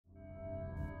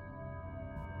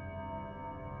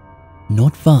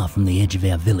Not far from the edge of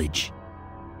our village,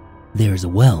 there is a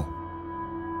well.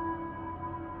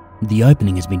 The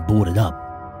opening has been boarded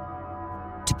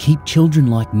up to keep children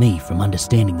like me from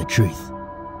understanding the truth.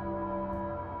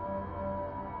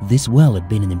 This well had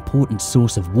been an important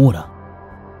source of water,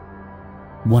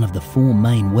 one of the 4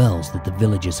 main wells that the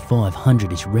village's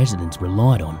 500-ish residents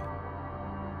relied on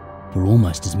for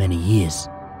almost as many years.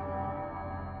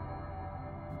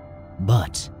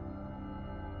 But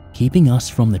keeping us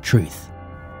from the truth,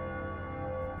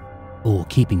 or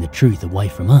keeping the truth away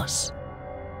from us,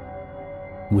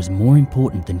 was more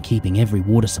important than keeping every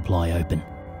water supply open.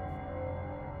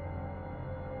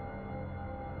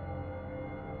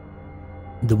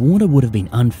 The water would have been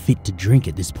unfit to drink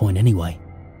at this point anyway.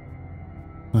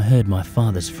 I heard my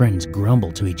father's friends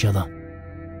grumble to each other.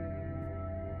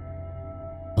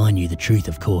 I knew the truth,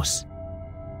 of course.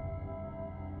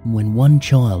 When one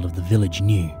child of the village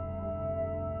knew,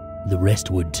 the rest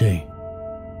would too.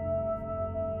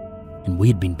 And we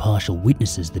had been partial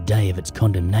witnesses the day of its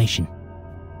condemnation.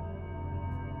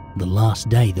 The last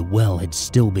day the well had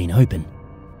still been open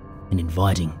and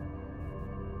inviting.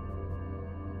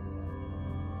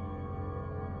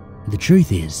 The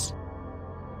truth is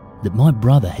that my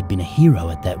brother had been a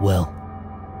hero at that well.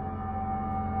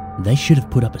 They should have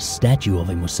put up a statue of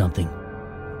him or something,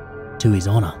 to his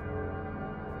honour.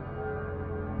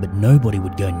 But nobody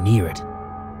would go near it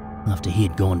after he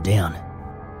had gone down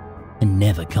and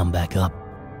never come back up.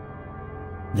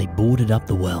 They boarded up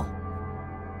the well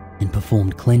and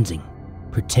performed cleansing,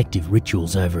 protective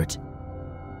rituals over it.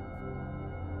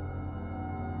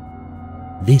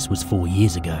 This was 4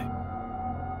 years ago.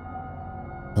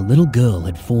 A little girl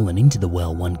had fallen into the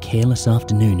well one careless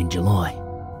afternoon in July,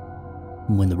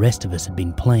 when the rest of us had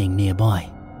been playing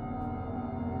nearby.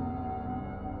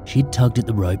 She'd tugged at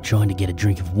the rope trying to get a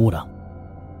drink of water,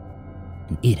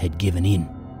 and it had given in,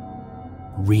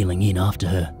 reeling in after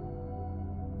her,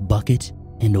 bucket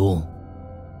and all.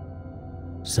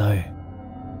 So,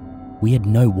 we had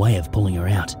no way of pulling her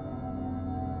out.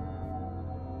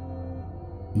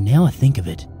 Now I think of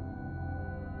it,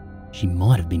 she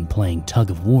might have been playing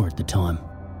tug of war at the time,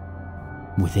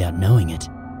 without knowing it,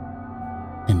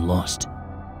 and lost.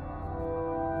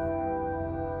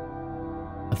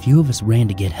 A few of us ran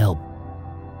to get help,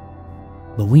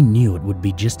 but we knew it would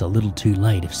be just a little too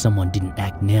late if someone didn't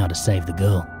act now to save the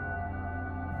girl.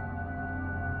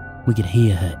 We could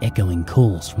hear her echoing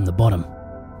calls from the bottom,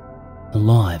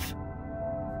 alive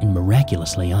and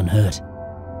miraculously unhurt,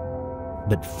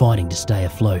 but fighting to stay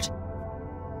afloat,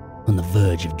 on the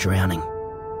verge of drowning.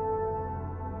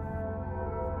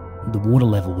 The water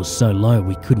level was so low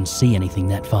we couldn't see anything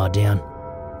that far down.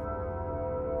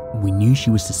 We knew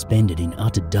she was suspended in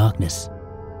utter darkness,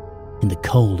 in the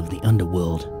cold of the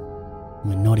underworld,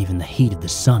 where not even the heat of the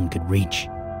sun could reach.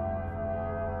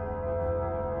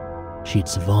 She had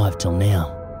survived till now,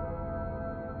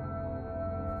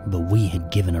 but we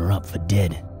had given her up for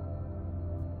dead.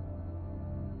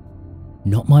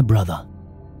 Not my brother.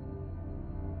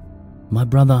 My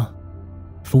brother,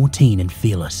 14 and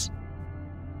fearless,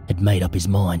 had made up his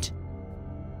mind.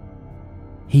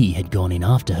 He had gone in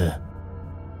after her.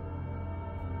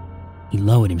 He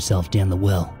lowered himself down the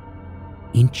well,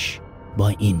 inch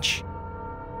by inch,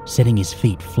 setting his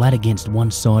feet flat against one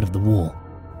side of the wall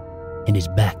and his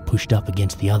back pushed up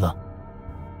against the other.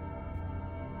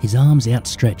 His arms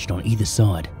outstretched on either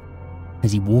side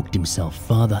as he walked himself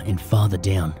farther and farther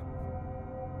down.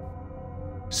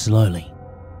 Slowly,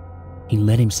 he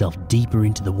let himself deeper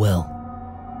into the well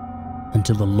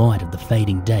until the light of the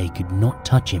fading day could not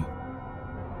touch him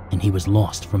and he was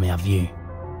lost from our view.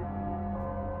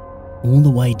 All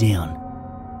the way down,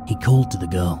 he called to the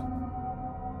girl,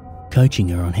 coaching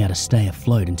her on how to stay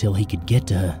afloat until he could get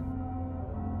to her.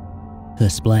 Her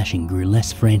splashing grew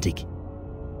less frantic,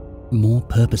 more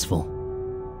purposeful,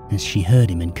 as she heard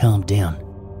him and calmed down.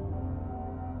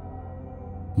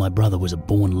 My brother was a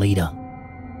born leader.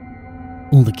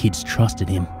 All the kids trusted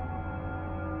him,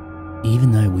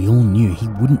 even though we all knew he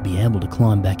wouldn't be able to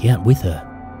climb back out with her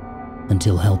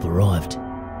until help arrived.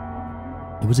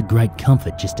 It was a great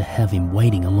comfort just to have him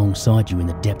waiting alongside you in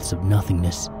the depths of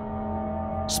nothingness,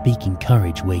 speaking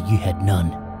courage where you had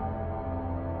none.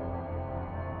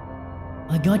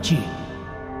 "I got you,"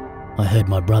 I heard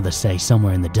my brother say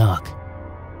somewhere in the dark.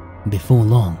 Before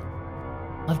long,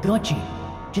 "I've got you.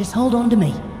 Just hold on to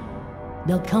me.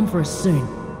 They'll come for us soon.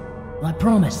 I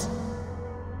promise."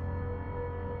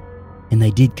 And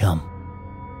they did come.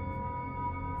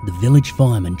 The village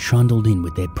firemen trundled in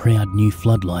with their proud new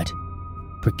floodlight,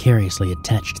 precariously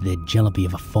attached to their jalopy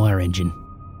of a fire engine,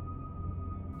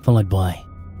 followed by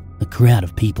a crowd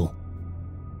of people,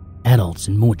 adults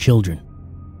and more children.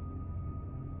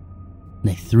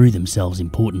 They threw themselves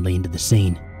importantly into the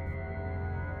scene.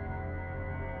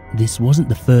 This wasn't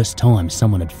the first time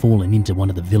someone had fallen into one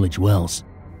of the village wells.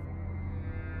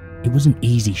 It was an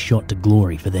easy shot to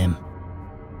glory for them.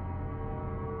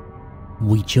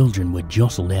 We children were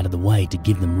jostled out of the way to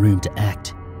give them room to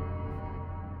act.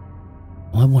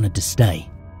 I wanted to stay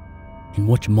and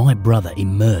watch my brother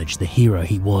emerge the hero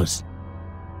he was.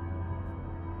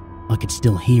 I could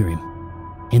still hear him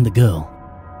and the girl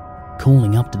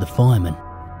calling up to the firemen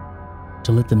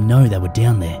to let them know they were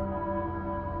down there.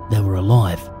 They were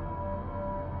alive.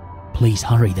 Please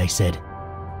hurry, they said.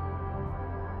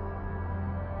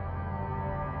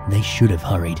 They should have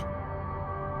hurried.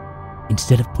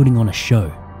 Instead of putting on a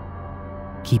show,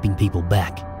 keeping people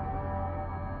back,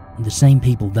 the same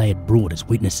people they had brought as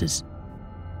witnesses,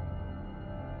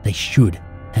 they should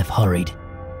have hurried.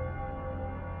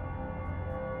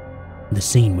 The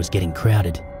scene was getting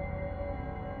crowded.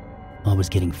 I was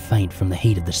getting faint from the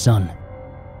heat of the sun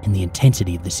and the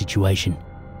intensity of the situation.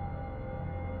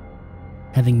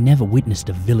 Having never witnessed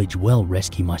a village well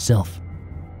rescue myself.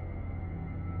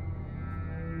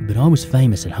 But I was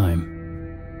famous at home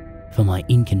for my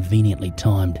inconveniently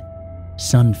timed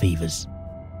sun fevers,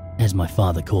 as my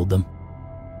father called them,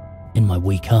 and my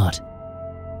weak heart.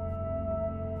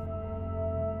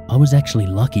 I was actually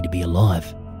lucky to be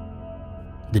alive.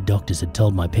 The doctors had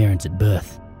told my parents at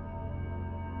birth.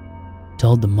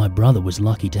 Told them my brother was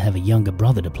lucky to have a younger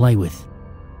brother to play with.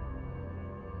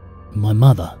 My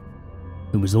mother,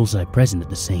 who was also present at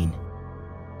the scene,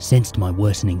 sensed my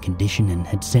worsening condition and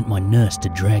had sent my nurse to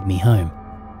drag me home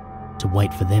to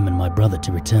wait for them and my brother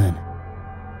to return.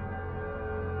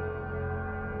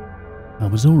 I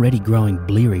was already growing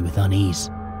bleary with unease,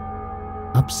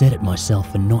 upset at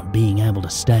myself for not being able to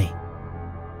stay.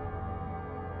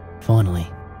 Finally,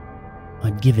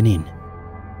 I'd given in,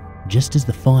 just as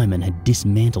the firemen had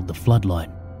dismantled the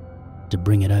floodlight to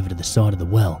bring it over to the side of the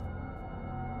well,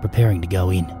 preparing to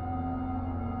go in.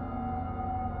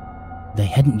 They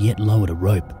hadn't yet lowered a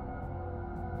rope.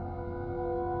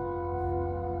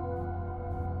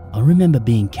 I remember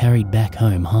being carried back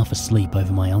home half asleep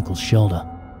over my uncle's shoulder,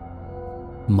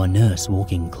 my nurse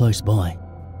walking close by.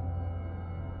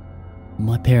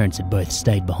 My parents had both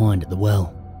stayed behind at the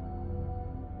well.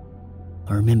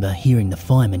 I remember hearing the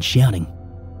firemen shouting,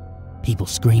 people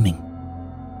screaming,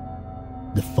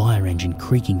 the fire engine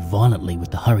creaking violently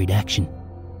with the hurried action.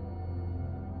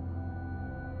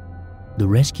 The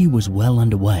rescue was well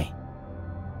underway,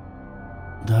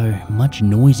 though much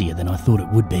noisier than I thought it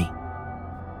would be.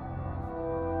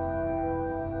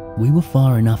 We were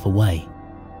far enough away,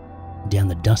 down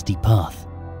the dusty path,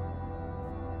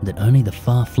 that only the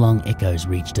far-flung echoes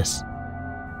reached us.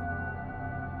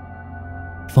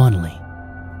 Finally,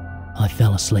 I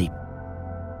fell asleep.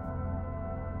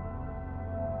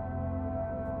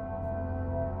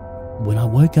 When I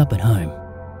woke up at home,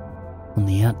 on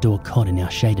the outdoor cot in our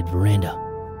shaded veranda,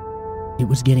 it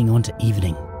was getting on to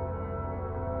evening.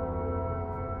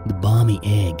 The balmy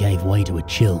air gave way to a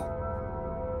chill,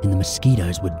 and the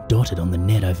mosquitoes were dotted on the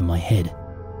net over my head,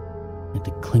 like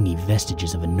the clingy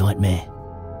vestiges of a nightmare.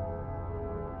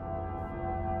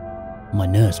 My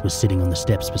nurse was sitting on the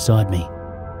steps beside me,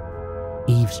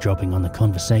 eavesdropping on the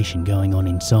conversation going on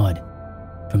inside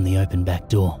from the open back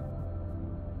door.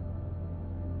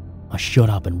 I shot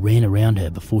up and ran around her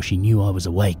before she knew I was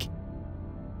awake,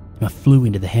 and I flew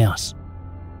into the house,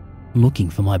 looking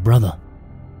for my brother.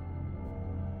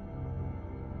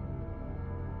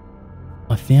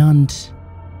 I found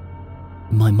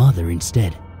my mother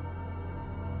instead,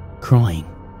 crying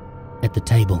at the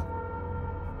table.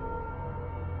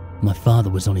 My father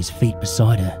was on his feet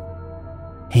beside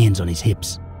her, hands on his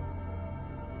hips.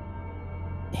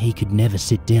 He could never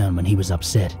sit down when he was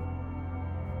upset.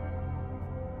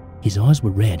 His eyes were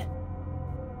red,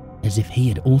 as if he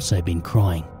had also been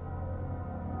crying.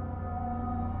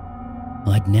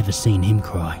 I'd never seen him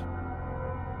cry.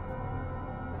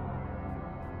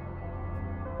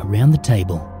 Around the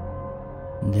table,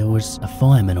 there was a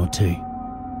fireman or two,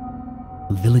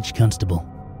 a village constable.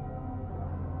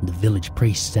 The village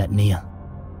priest sat near,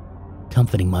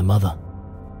 comforting my mother.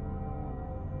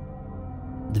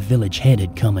 The village head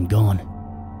had come and gone.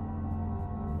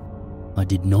 I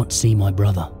did not see my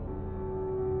brother.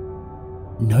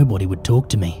 Nobody would talk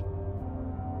to me.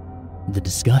 The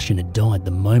discussion had died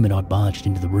the moment I barged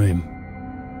into the room.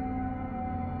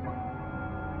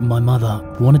 My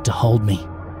mother wanted to hold me,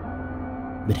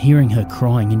 but hearing her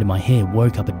crying into my hair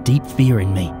woke up a deep fear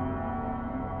in me.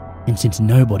 And since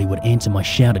nobody would answer my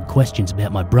shouted questions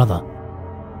about my brother,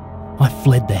 I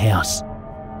fled the house,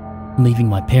 leaving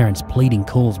my parents' pleading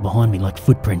calls behind me like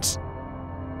footprints.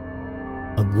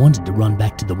 I wanted to run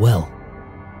back to the well,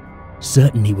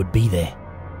 certain he would be there,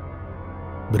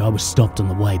 but I was stopped on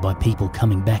the way by people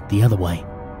coming back the other way,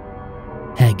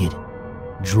 haggard,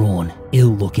 drawn,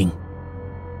 ill-looking.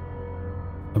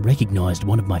 I recognised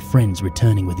one of my friends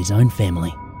returning with his own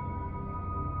family.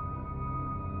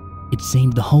 It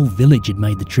seemed the whole village had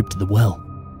made the trip to the well.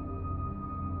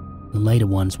 The later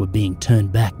ones were being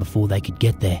turned back before they could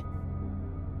get there.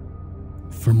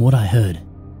 From what I heard,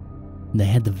 they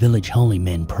had the village holy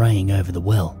men praying over the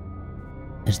well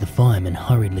as the firemen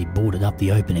hurriedly boarded up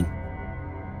the opening.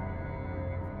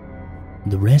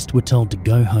 The rest were told to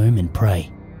go home and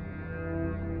pray.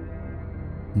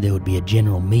 There would be a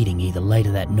general meeting either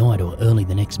later that night or early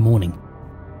the next morning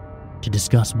to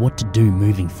discuss what to do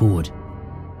moving forward.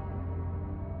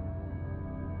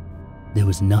 There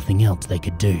was nothing else they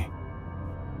could do.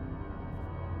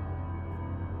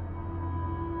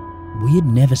 We had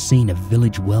never seen a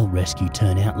village well rescue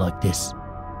turn out like this.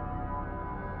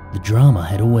 The drama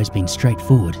had always been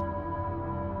straightforward.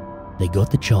 They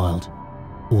got the child,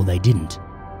 or they didn't.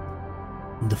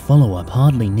 The follow-up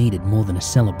hardly needed more than a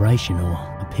celebration or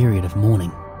a period of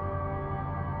mourning.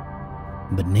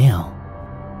 But now,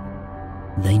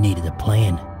 they needed a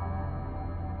plan.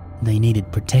 They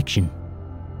needed protection.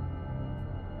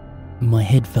 My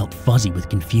head felt fuzzy with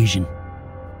confusion.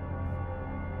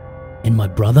 And my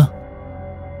brother?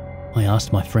 I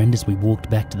asked my friend as we walked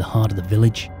back to the heart of the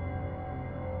village.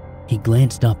 He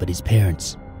glanced up at his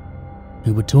parents,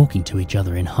 who were talking to each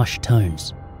other in hushed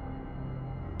tones,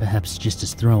 perhaps just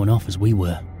as thrown off as we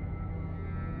were.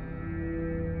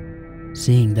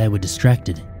 Seeing they were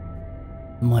distracted,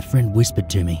 my friend whispered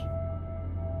to me,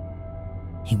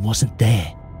 "He wasn't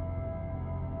there.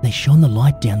 They shone the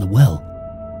light down the well,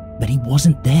 but he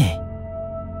wasn't there."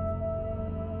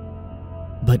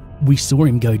 "But we saw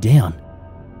him go down,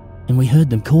 and we heard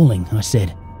them calling," I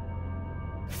said,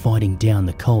 fighting down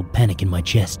the cold panic in my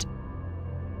chest.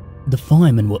 "The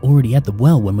firemen were already at the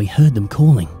well when we heard them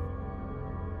calling."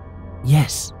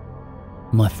 "Yes,"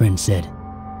 my friend said,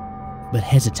 but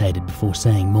hesitated before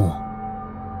saying more.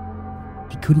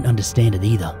 He couldn't understand it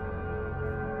either.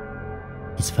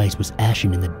 His face was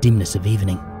ashen in the dimness of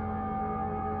evening.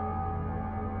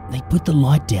 "They put the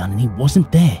light down and he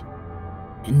wasn't there,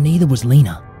 and neither was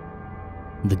Lena,"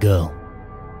 the girl.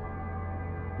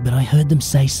 "But I heard them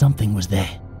say something was there.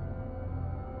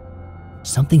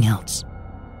 Something else,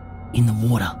 in the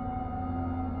water."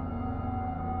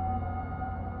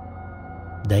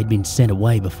 They'd been sent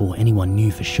away before anyone knew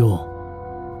for sure.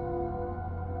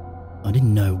 I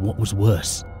didn't know what was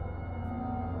worse,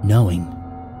 knowing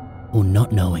or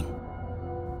not knowing.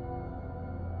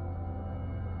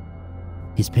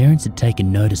 His parents had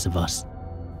taken notice of us,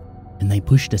 and they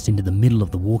pushed us into the middle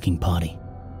of the walking party,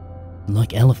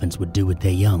 like elephants would do with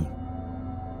their young,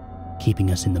 keeping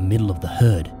us in the middle of the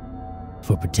herd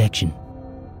for protection.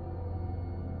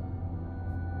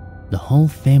 The whole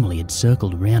family had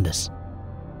circled around us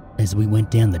as we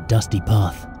went down the dusty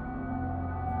path.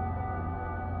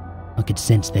 I could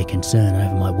sense their concern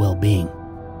over my well-being,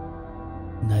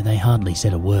 though they hardly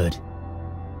said a word,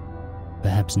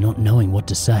 perhaps not knowing what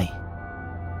to say.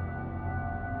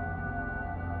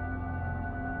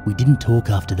 We didn't talk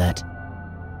after that.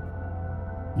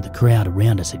 The crowd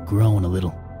around us had grown a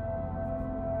little,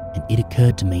 and it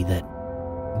occurred to me that,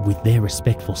 with their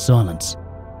respectful silence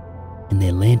and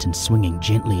their lanterns swinging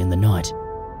gently in the night,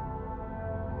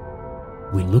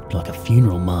 we looked like a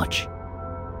funeral march.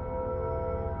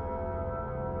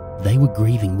 They were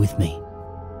grieving with me.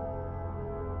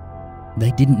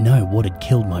 They didn't know what had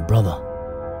killed my brother,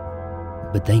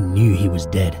 but they knew he was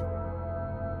dead.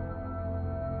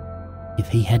 If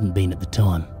he hadn't been at the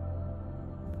time,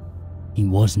 he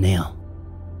was now.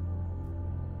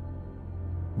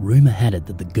 Rumour had it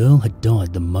that the girl had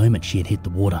died the moment she had hit the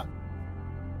water.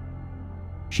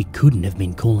 She couldn't have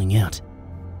been calling out.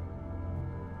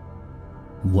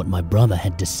 What my brother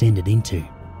had descended into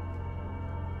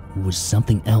was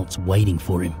something else waiting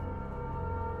for him.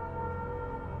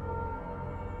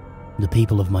 The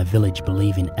people of my village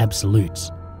believe in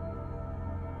absolutes.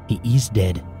 He is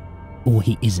dead, or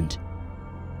he isn't.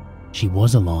 She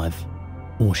was alive,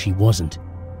 or she wasn't.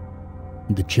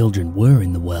 The children were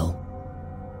in the well,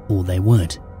 or they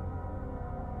weren't.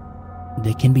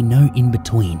 There can be no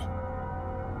in-between,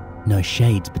 no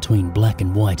shades between black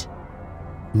and white,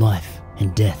 life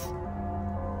and death.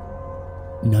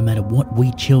 No matter what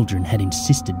we children had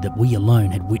insisted that we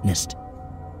alone had witnessed.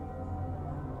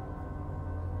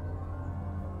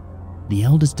 The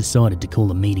elders decided to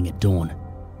call a meeting at dawn,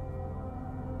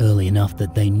 early enough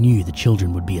that they knew the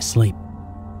children would be asleep.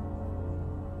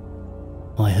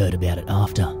 I heard about it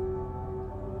after.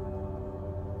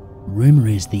 Rumour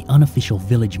is the unofficial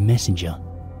village messenger,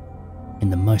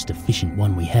 and the most efficient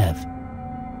one we have.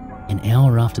 An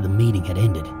hour after the meeting had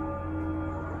ended,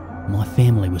 my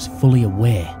family was fully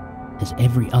aware, as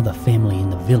every other family in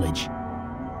the village,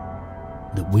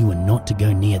 that we were not to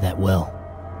go near that well.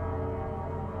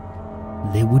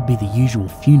 There would be the usual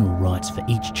funeral rites for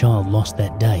each child lost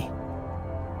that day.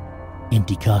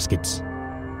 Empty caskets,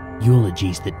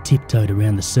 eulogies that tiptoed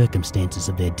around the circumstances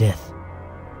of their death.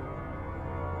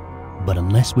 But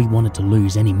unless we wanted to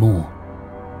lose any more,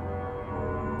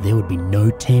 there would be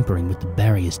no tampering with the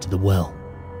barriers to the well.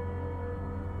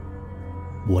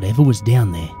 Whatever was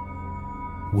down there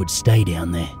would stay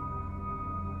down there.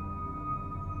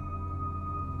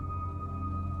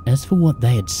 As for what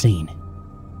they had seen,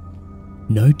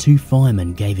 no two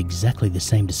firemen gave exactly the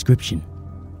same description.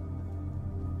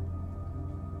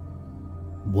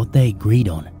 What they agreed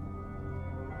on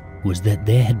was that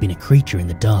there had been a creature in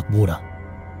the dark water,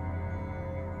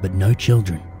 but no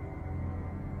children.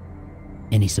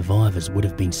 Any survivors would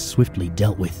have been swiftly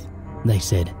dealt with, they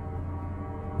said,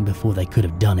 before they could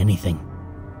have done anything.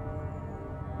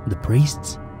 The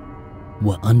priests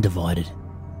were undivided,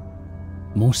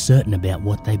 more certain about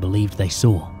what they believed they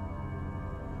saw.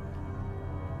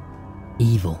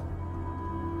 Evil.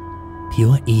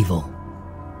 Pure evil.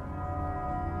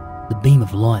 The beam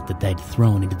of light that they'd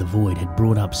thrown into the void had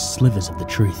brought up slivers of the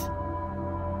truth.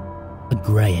 A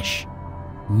greyish,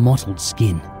 mottled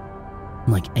skin,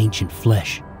 like ancient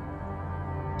flesh,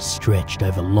 stretched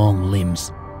over long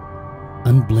limbs,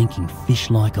 unblinking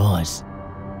fish-like eyes.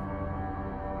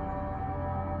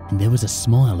 And there was a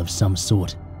smile of some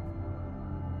sort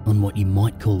on what you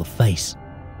might call a face.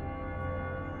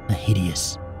 A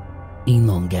hideous,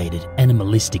 elongated,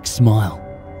 animalistic smile.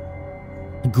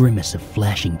 A grimace of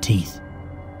flashing teeth.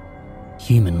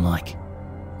 Human-like,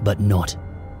 but not.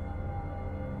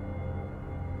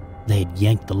 They had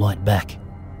yanked the light back,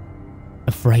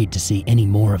 afraid to see any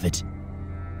more of it.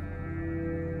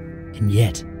 And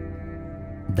yet,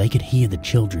 they could hear the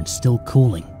children still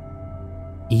calling,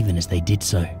 even as they did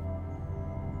so.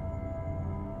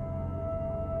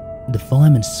 The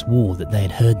firemen swore that they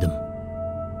had heard them,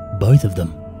 both of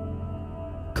them,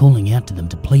 calling out to them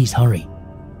to please hurry.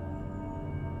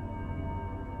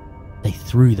 They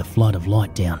threw the flood of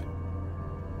light down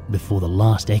before the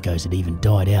last echoes had even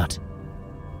died out.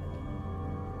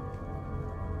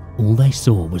 All they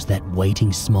saw was that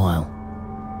waiting smile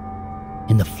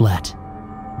and the flat,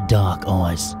 dark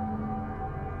eyes,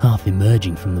 half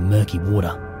emerging from the murky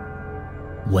water,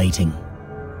 waiting.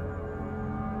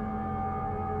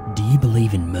 Do you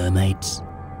believe in mermaids?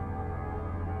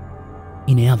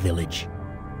 In our village,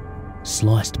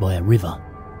 sliced by a river,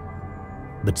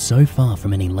 but so far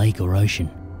from any lake or ocean,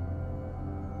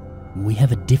 we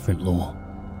have a different law,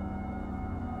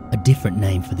 a different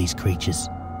name for these creatures.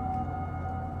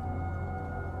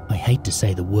 I hate to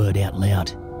say the word out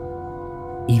loud,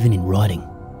 even in writing.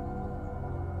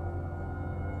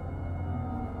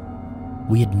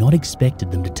 We had not expected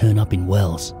them to turn up in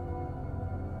wells,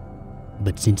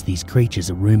 but since these creatures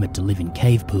are rumoured to live in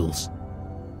cave pools,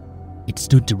 it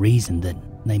stood to reason that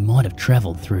they might have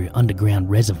travelled through underground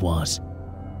reservoirs,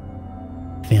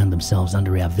 found themselves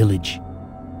under our village,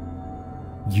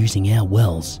 using our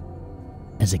wells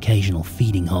as occasional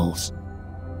feeding holes.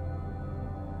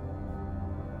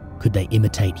 Could they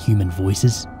imitate human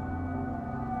voices?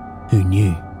 Who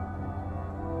knew?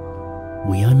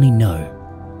 We only know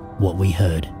what we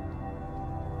heard.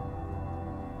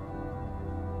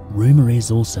 Rumour is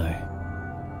also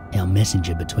our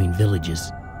messenger between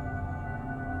villages.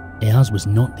 Ours was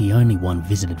not the only one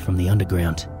visited from the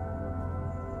underground.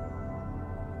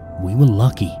 We were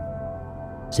lucky,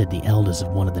 said the elders of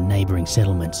one of the neighbouring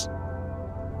settlements.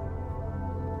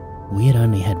 We had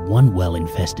only had one well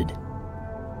infested,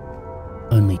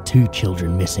 only 2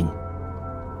 children missing.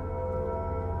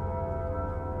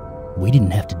 We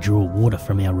didn't have to draw water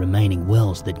from our remaining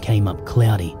wells that came up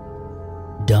cloudy,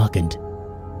 darkened,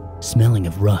 smelling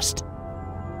of rust.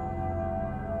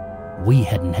 We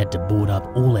hadn't had to board up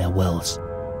all our wells,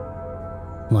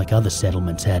 like other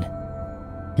settlements had,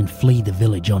 and flee the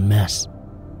village en masse,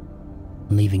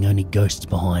 leaving only ghosts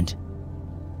behind.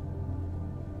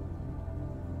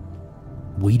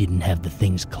 We didn't have the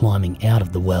things climbing out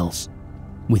of the wells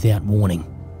without warning.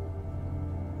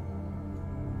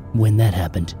 When that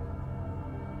happened,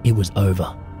 it was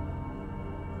over.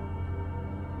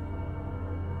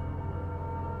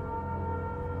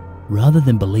 Rather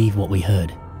than believe what we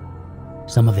heard,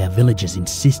 some of our villagers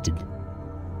insisted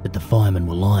that the firemen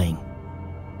were lying,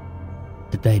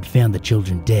 that they had found the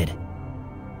children dead,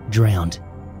 drowned,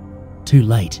 too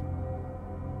late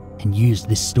and used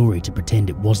this story to pretend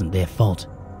it wasn't their fault.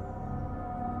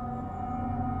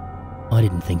 I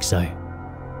didn't think so.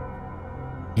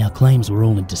 Our claims were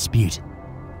all in dispute,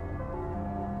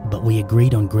 but we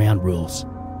agreed on ground rules.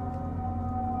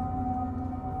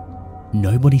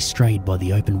 Nobody strayed by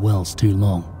the open wells too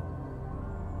long,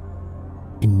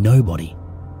 and nobody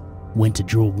went to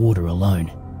draw water alone.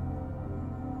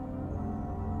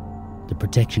 The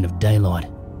protection of daylight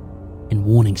and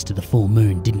warnings to the full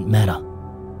moon didn't matter.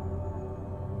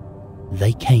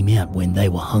 They came out when they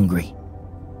were hungry.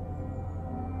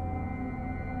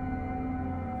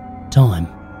 Time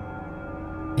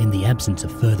and the absence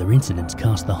of further incidents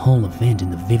cast the whole event in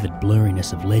the vivid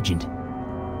blurriness of legend.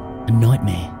 A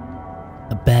nightmare,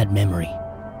 a bad memory,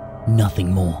 nothing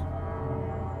more.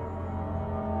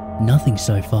 Nothing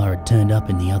so far had turned up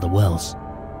in the other wells,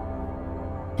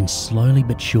 and slowly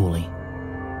but surely,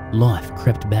 life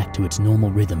crept back to its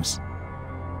normal rhythms,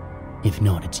 if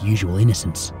not its usual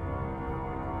innocence.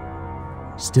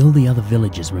 Still, the other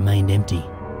villages remained empty.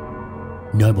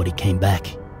 Nobody came back.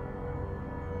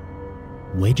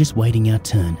 We're just waiting our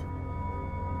turn.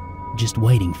 Just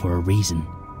waiting for a reason.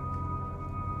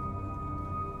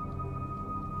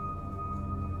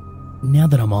 Now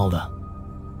that I'm older,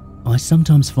 I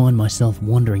sometimes find myself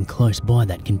wandering close by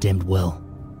that condemned well,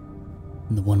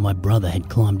 the one my brother had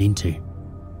climbed into,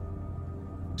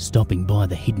 stopping by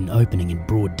the hidden opening in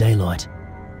broad daylight.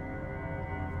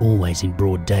 Always in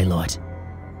broad daylight.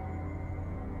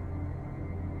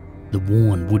 The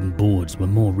worn wooden boards were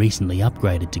more recently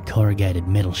upgraded to corrugated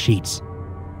metal sheets.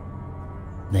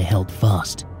 They held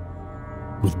fast,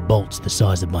 with bolts the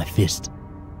size of my fist.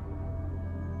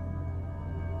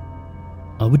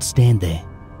 I would stand there,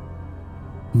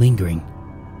 lingering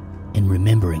and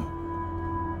remembering.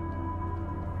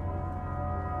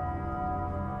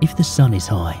 If the sun is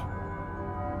high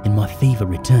and my fever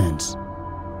returns,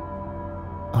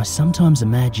 I sometimes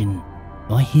imagine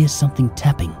I hear something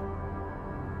tapping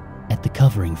at the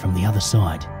covering from the other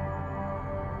side,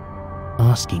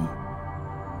 asking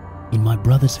in my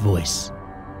brother's voice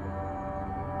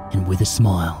and with a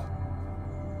smile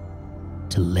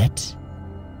to let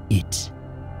it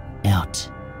out.